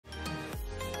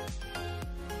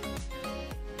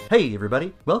Hey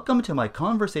everybody, welcome to my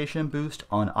Conversation Boost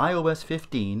on iOS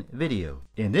 15 video.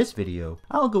 In this video,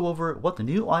 I'll go over what the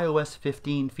new iOS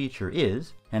 15 feature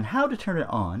is and how to turn it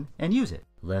on and use it.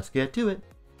 Let's get to it.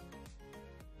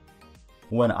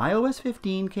 When iOS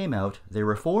 15 came out, there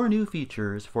were 4 new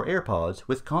features for AirPods,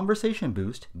 with Conversation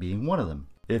Boost being one of them.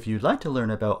 If you'd like to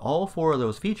learn about all 4 of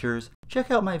those features, check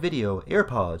out my video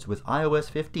AirPods with iOS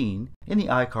 15 in the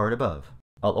iCard above.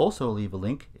 I'll also leave a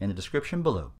link in the description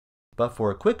below. But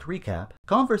for a quick recap,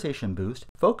 Conversation Boost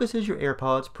focuses your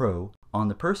AirPods Pro on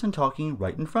the person talking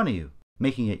right in front of you,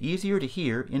 making it easier to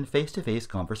hear in face-to-face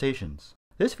conversations.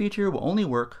 This feature will only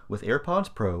work with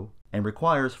AirPods Pro and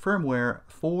requires firmware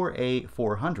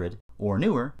 4A400 or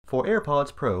newer for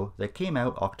AirPods Pro that came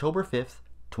out October 5th,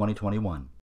 2021.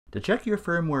 To check your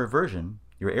firmware version,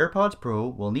 your AirPods Pro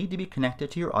will need to be connected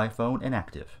to your iPhone and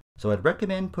active, so I'd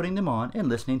recommend putting them on and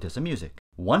listening to some music.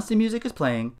 Once the music is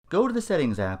playing, go to the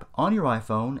Settings app on your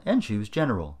iPhone and choose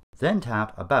General. Then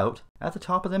tap About at the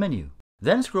top of the menu.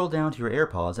 Then scroll down to your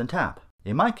AirPods and tap.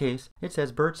 In my case, it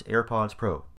says Burt's AirPods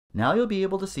Pro. Now you'll be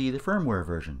able to see the firmware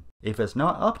version. If it's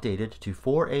not updated to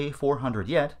 4A400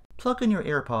 yet, plug in your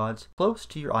AirPods close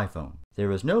to your iPhone.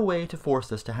 There is no way to force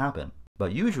this to happen,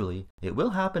 but usually it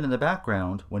will happen in the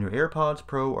background when your AirPods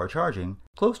Pro are charging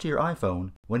close to your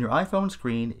iPhone when your iPhone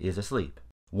screen is asleep.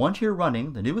 Once you're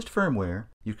running the newest firmware,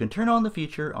 you can turn on the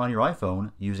feature on your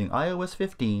iPhone using iOS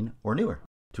 15 or newer.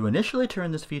 To initially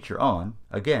turn this feature on,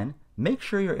 again, make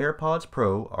sure your AirPods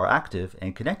Pro are active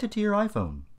and connected to your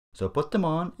iPhone. So put them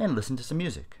on and listen to some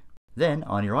music. Then,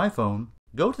 on your iPhone,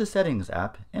 go to the Settings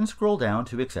app and scroll down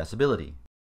to Accessibility.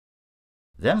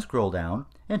 Then scroll down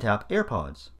and tap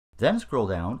AirPods. Then scroll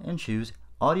down and choose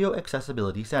Audio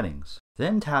Accessibility Settings.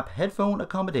 Then tap Headphone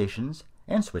Accommodations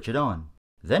and switch it on.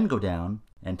 Then go down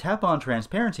and tap on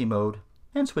Transparency Mode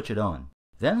and switch it on.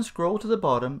 Then scroll to the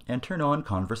bottom and turn on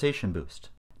Conversation Boost.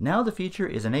 Now the feature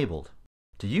is enabled.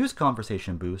 To use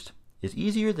Conversation Boost is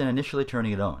easier than initially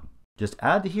turning it on. Just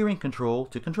add the hearing control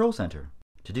to Control Center.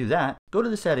 To do that, go to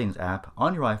the Settings app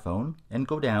on your iPhone and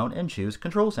go down and choose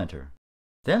Control Center.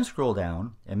 Then scroll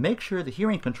down and make sure the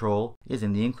hearing control is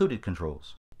in the included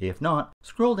controls. If not,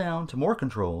 scroll down to More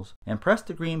Controls and press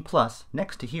the green plus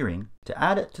next to Hearing to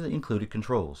add it to the included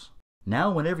controls.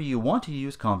 Now whenever you want to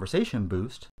use Conversation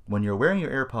Boost, when you're wearing your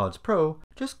AirPods Pro,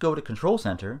 just go to Control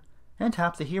Center and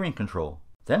tap the hearing control.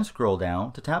 Then scroll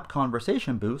down to tap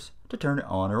Conversation Boost to turn it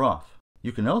on or off.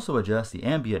 You can also adjust the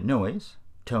ambient noise,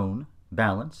 tone,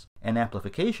 balance, and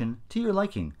amplification to your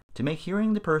liking to make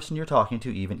hearing the person you're talking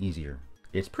to even easier.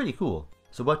 It's pretty cool.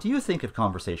 So what do you think of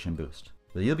Conversation Boost?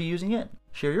 Will you be using it?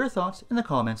 Share your thoughts in the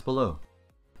comments below.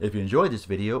 If you enjoyed this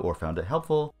video or found it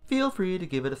helpful, feel free to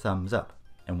give it a thumbs up.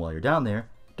 And while you're down there,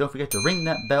 don't forget to ring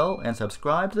that bell and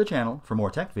subscribe to the channel for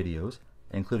more tech videos,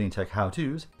 including tech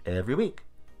how-tos, every week.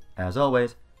 As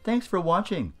always, thanks for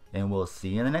watching, and we'll see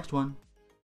you in the next one.